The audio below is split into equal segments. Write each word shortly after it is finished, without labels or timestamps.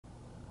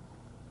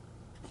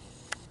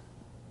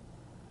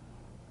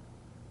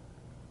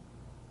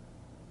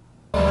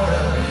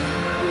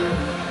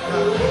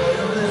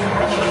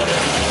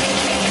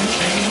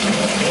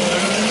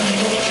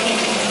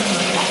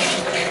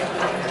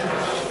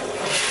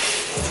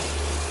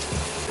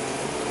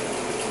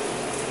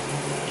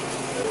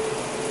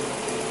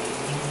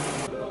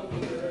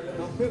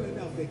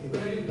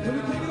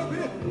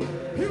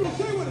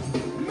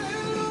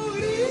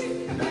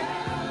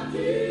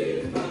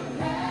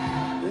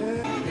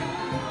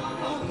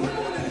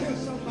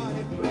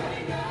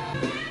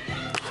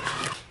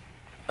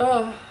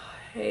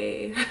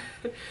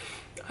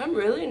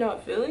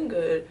feeling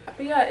good.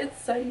 But yeah,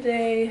 it's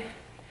Sunday.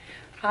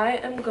 I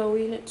am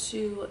going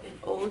to an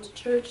old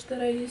church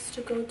that I used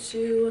to go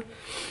to.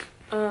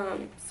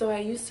 So I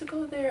used to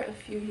go there a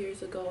few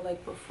years ago,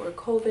 like before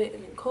COVID,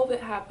 and then COVID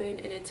happened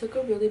and it took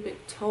a really big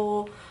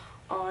toll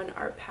on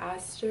our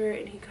pastor,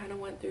 and he kind of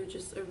went through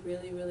just a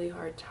really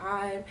hard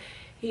time.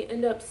 He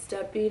ended up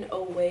stepping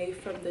away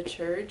from the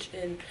church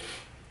and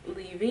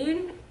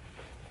leaving,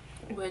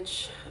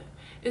 which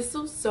is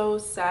so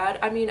sad.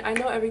 I mean, I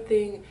know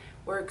everything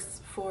works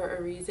for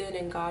a reason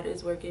and God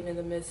is working in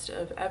the midst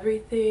of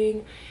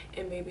everything,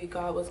 and maybe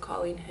God was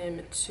calling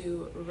him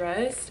to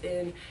rest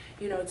and,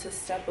 you know, to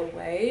step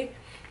away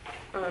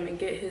and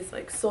get his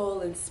like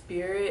soul and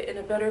spirit in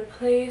a better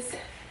place.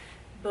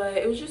 But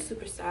it was just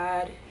super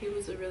sad. He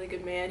was a really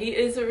good man. He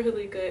is a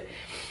really good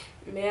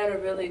man, a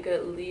really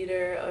good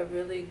leader, a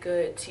really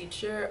good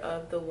teacher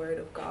of the word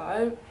of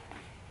God.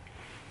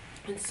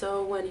 And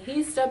so when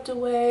he stepped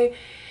away,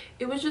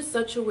 it was just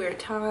such a weird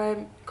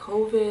time.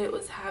 COVID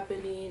was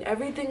happening.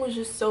 Everything was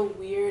just so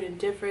weird and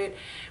different.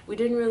 We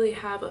didn't really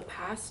have a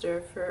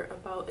pastor for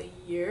about a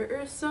year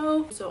or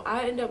so. So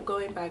I ended up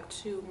going back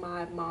to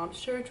my mom's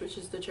church, which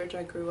is the church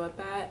I grew up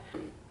at.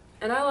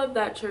 And I love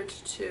that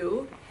church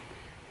too.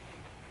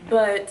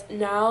 But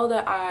now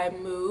that I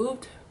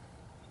moved,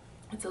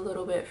 it's a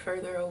little bit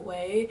further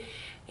away.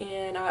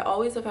 And I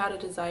always have had a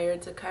desire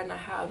to kind of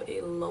have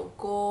a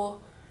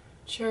local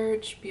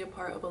church, be a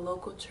part of a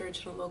local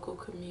church and a local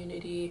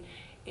community.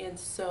 And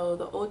so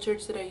the old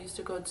church that I used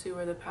to go to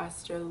where the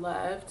pastor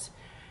left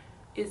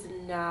is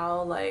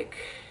now like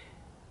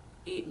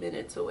 8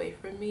 minutes away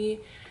from me,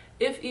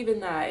 if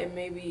even that. It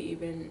may be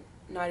even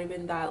not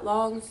even that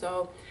long.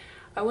 So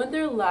I went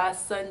there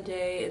last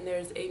Sunday, and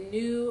there's a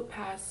new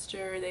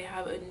pastor. They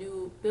have a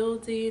new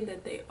building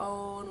that they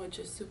own, which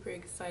is super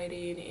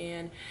exciting,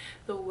 and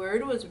the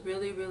word was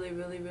really good.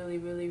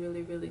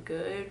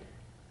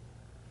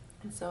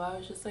 And so I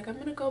was just like, I'm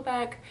gonna go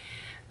back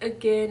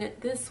again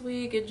this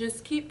week and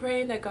just keep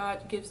praying that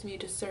God gives me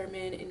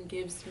discernment and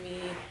gives me,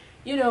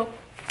 you know,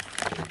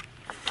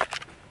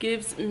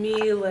 gives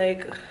me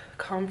like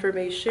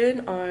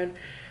confirmation on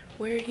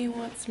where he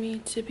wants me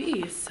to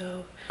be.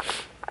 So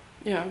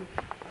yeah.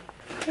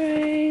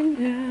 Rain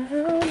down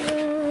on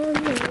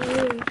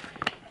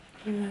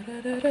me.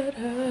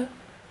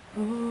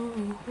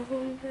 Oh,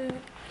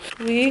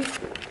 we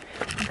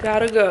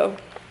gotta go.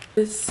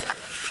 This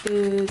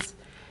is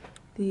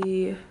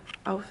the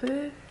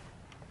outfit.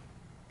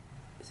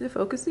 Is it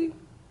focusing?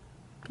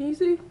 Can you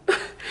see?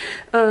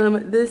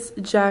 This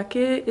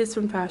jacket is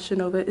from Fashion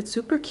Nova. It's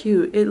super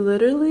cute. It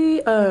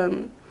literally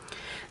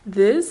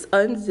this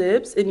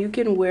unzips and you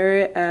can wear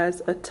it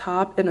as a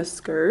top and a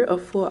skirt, a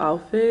full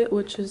outfit,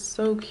 which is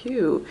so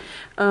cute.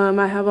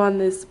 I have on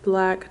this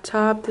black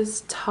top.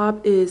 This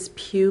top is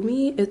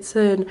Pumi. It's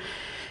an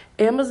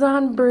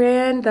Amazon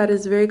brand that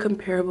is very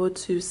comparable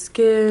to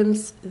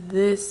Skims.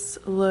 This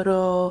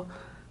little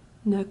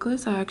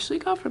necklace I actually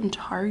got from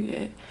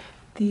Target.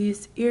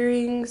 These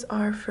earrings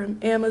are from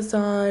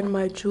Amazon.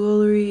 My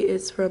jewelry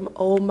is from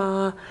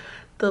Oma.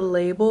 The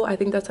label, I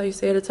think that's how you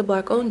say it, it's a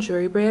black owned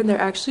jewelry brand.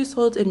 They're actually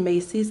sold in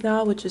Macy's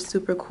now, which is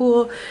super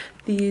cool.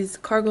 These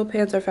cargo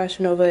pants are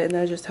Fashion Nova, and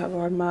then I just have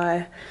on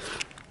my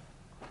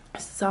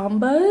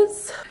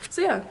Sambas.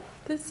 So yeah,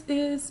 this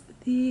is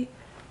the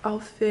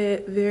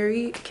outfit.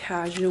 Very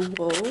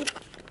casual.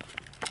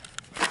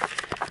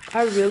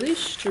 I really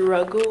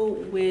struggle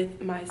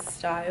with my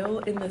style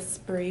in the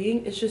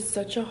spring. It's just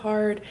such a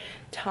hard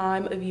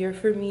time of year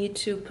for me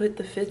to put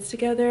the fits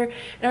together,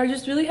 and I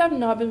just really have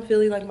not been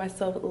feeling like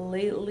myself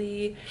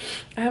lately.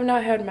 I have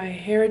not had my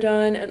hair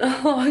done in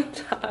a long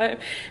time.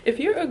 If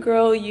you're a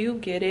girl, you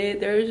get it.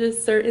 There are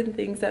just certain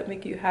things that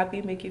make you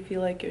happy, make you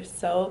feel like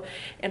yourself.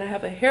 And I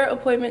have a hair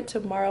appointment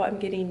tomorrow. I'm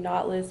getting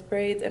knotless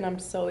braids, and I'm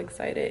so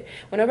excited.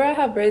 Whenever I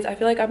have braids, I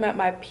feel like I'm at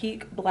my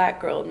peak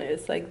black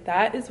girlness. Like,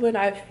 that is when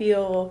I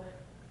feel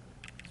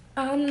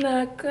I'm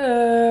that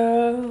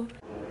girl.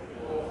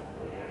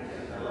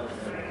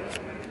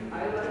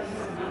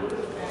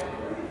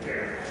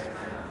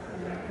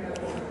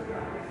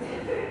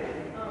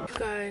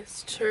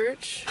 Guys,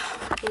 church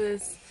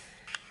was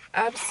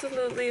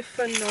absolutely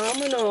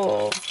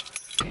phenomenal.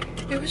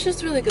 It was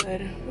just really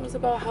good. It was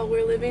about how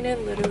we're living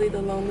in literally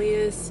the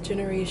loneliest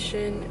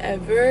generation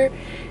ever,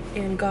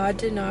 and God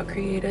did not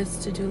create us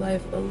to do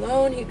life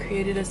alone. He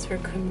created us for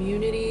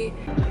community.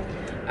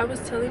 I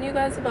was telling you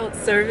guys about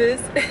service,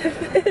 and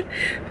then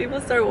people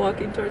start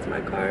walking towards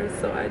my car,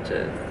 so I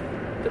just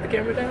put the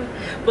camera down.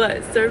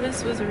 But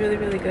service was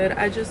really good.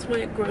 I just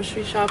went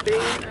grocery shopping.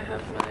 I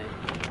have my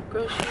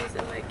groceries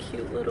in my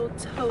cute little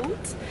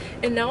tote,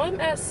 and now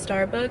I'm at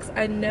Starbucks.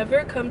 I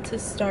never come to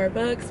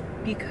Starbucks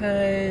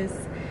because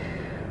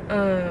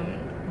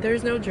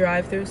there's no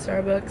drive-through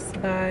Starbucks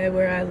by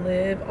where I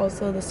live.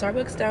 Also, the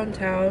Starbucks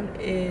downtown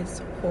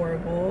is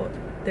horrible.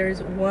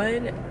 There's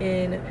one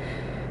in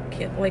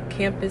like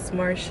Campus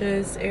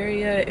Martius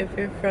area. If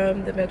you're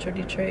from the Metro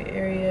Detroit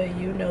area,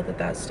 you know that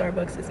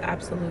Starbucks is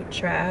absolute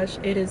trash.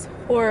 It is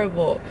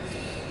horrible.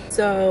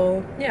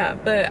 So yeah,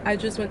 but I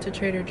just went to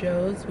Trader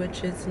Joe's,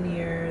 which is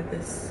near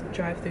this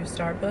drive-through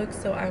Starbucks,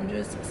 so I'm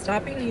just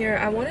stopping here.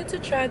 I wanted to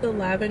try the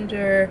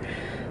lavender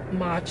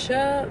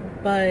matcha,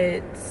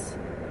 but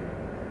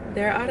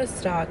they're out of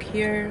stock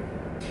here.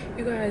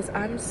 You guys,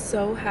 I'm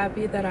so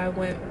happy that I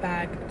went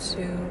back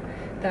to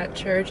that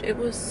church. It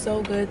was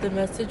so good. The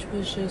message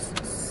was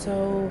just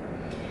so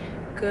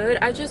good.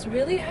 I just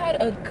really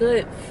had a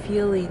good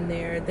feeling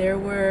there. There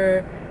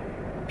were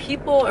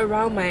people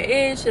around my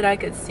age that I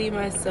could see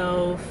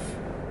myself,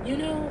 you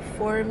know,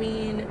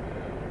 forming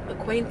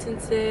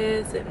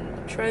acquaintances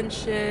and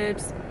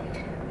friendships.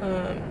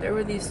 There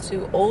were these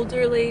two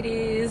older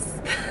ladies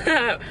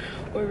that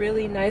were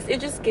really nice. It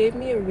just gave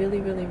me a really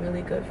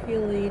good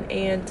feeling.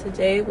 And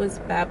today was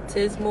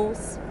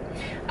baptismals.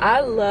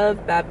 I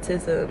love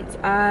baptisms.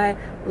 I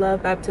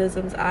love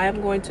baptisms. I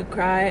am going to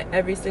cry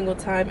every single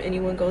time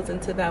anyone goes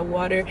into that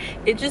water.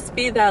 It just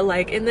be that,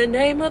 like, in the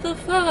name of the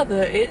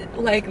Father, it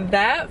like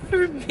that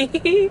for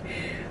me.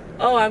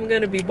 Oh, I'm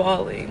gonna be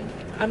bawling.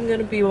 I'm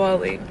gonna be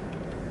bawling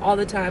all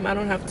the time. I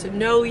don't have to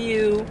know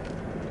you.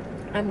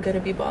 I'm gonna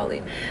be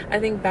bawling. I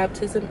think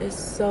baptism is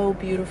so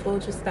beautiful.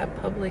 Just that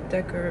public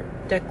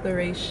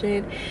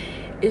declaration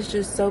is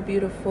just so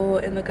beautiful.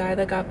 And the guy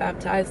that got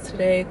baptized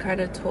today kind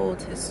of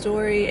told his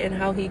story and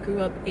how he grew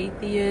up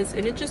atheist,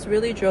 and it just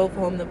really drove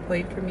home the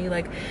point for me.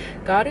 Like,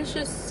 God is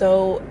just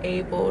so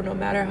able, no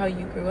matter how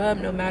you grew up,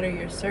 no matter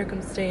your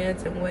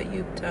circumstance and what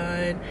you've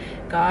done,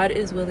 God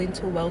is willing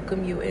to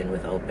welcome you in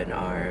with open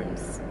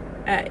arms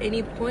at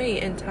any point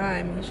in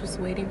time. He's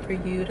just waiting for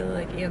you to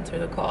like answer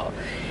the call.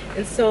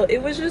 And so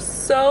it was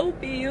just so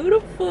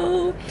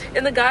beautiful.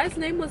 And the guy's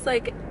name was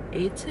like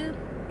Atim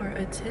or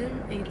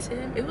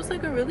Atim. It was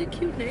like a really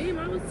cute name.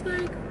 I was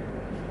like,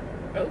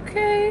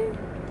 okay,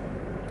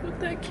 with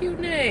that cute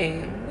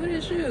name, what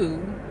is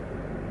you,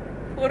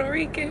 Puerto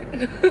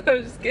Rican?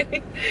 I'm just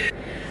kidding.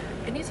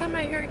 Anytime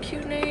I hear a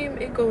cute name,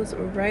 it goes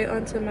right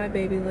onto my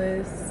baby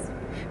list.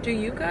 Do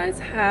you guys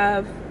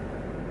have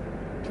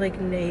like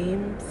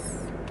names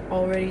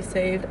already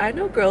saved? I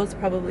know girls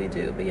probably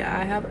do, but yeah,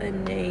 I have a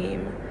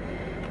name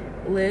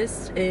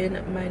list in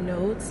my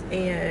notes,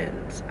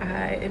 and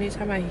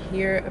anytime I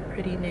hear a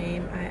pretty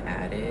name, I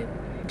add it.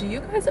 Do you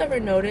guys ever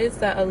notice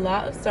that a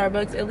lot of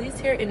Starbucks, at least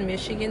here in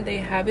Michigan, they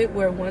have it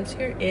where once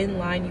you're in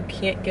line, you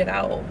can't get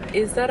out?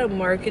 Is that a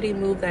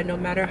marketing move that no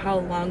matter how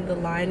long the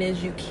line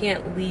is, you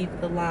can't leave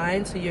the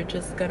line, so you're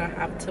just gonna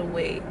have to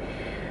wait?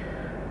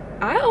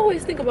 I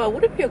always think about,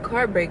 what if your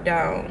car break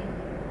down?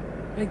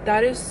 Like,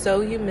 that is so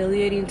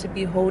humiliating to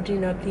be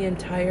holding up the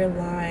entire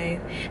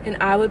line, and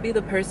I would be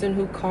the person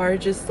who car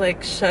just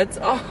like shuts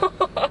off.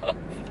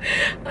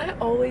 I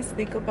always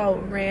think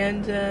about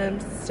random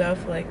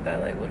stuff like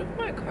that. Like, what if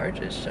my car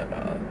just shut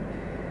off?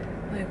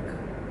 Like,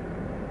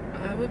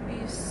 I would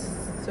be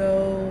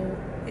so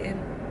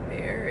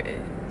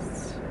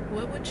embarrassed.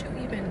 What would you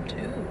even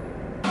do?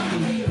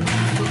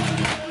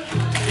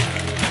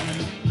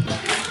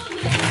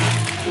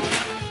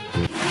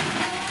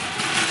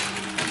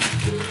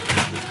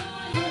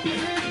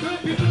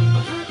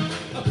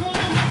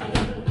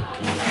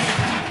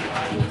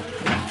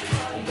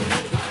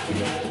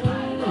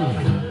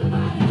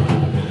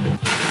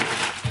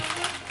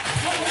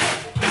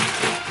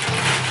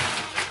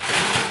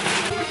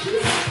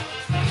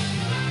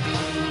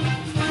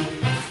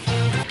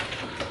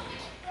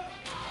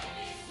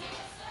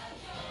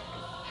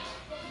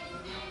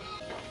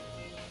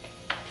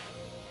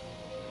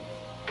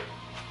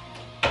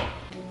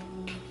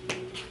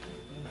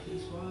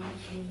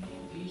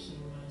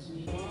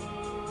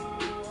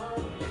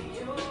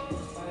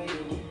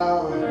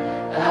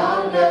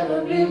 I'll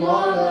never be more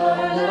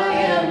loved than I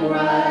am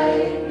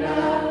right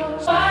now.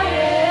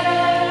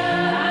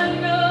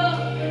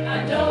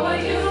 I know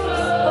what you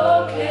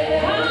are. Okay.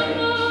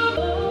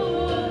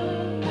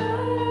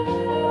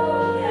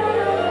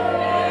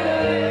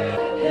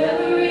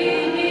 Every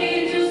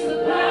need you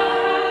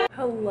supply.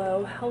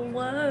 Hello.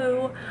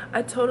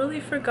 I totally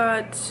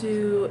forgot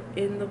to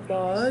end the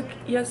vlog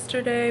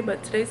yesterday,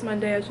 but today's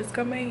Monday. I just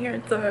got my hair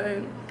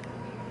done.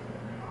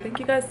 Thank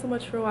you guys so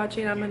much for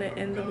watching. I'm gonna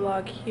end the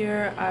vlog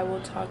here. I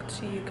will talk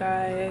to you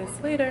guys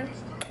later.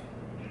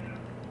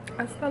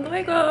 Hasta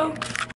luego.